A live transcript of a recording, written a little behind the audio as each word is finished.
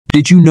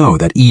Did you know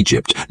that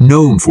Egypt,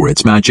 known for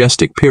its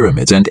majestic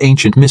pyramids and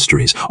ancient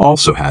mysteries,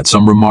 also had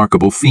some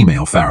remarkable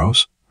female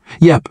pharaohs?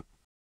 Yep.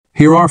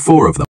 Here are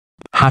 4 of them.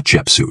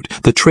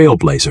 Hatshepsut, the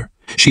trailblazer.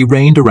 She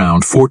reigned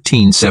around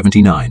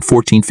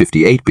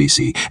 1479-1458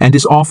 BC and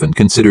is often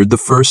considered the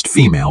first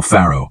female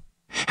pharaoh.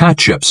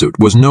 Hatshepsut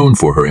was known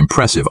for her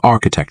impressive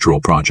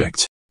architectural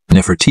projects.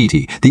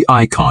 Nefertiti, the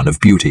icon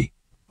of beauty.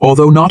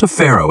 Although not a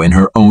pharaoh in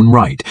her own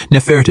right,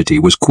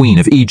 Nefertiti was queen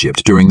of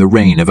Egypt during the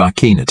reign of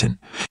Akhenaten.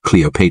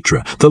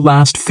 Cleopatra, the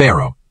last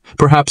pharaoh.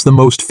 Perhaps the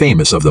most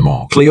famous of them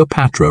all,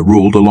 Cleopatra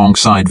ruled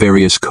alongside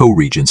various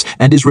co-regents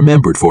and is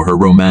remembered for her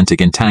romantic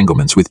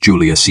entanglements with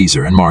Julius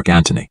Caesar and Mark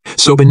Antony.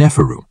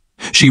 Sobneferu.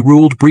 She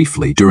ruled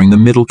briefly during the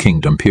Middle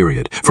Kingdom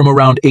period, from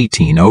around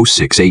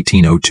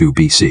 1806-1802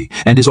 BC,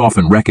 and is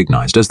often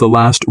recognized as the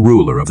last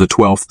ruler of the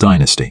 12th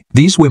dynasty.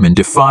 These women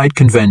defied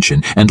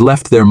convention and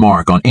left their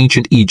mark on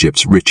ancient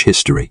Egypt's rich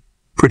history.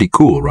 Pretty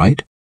cool,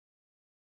 right?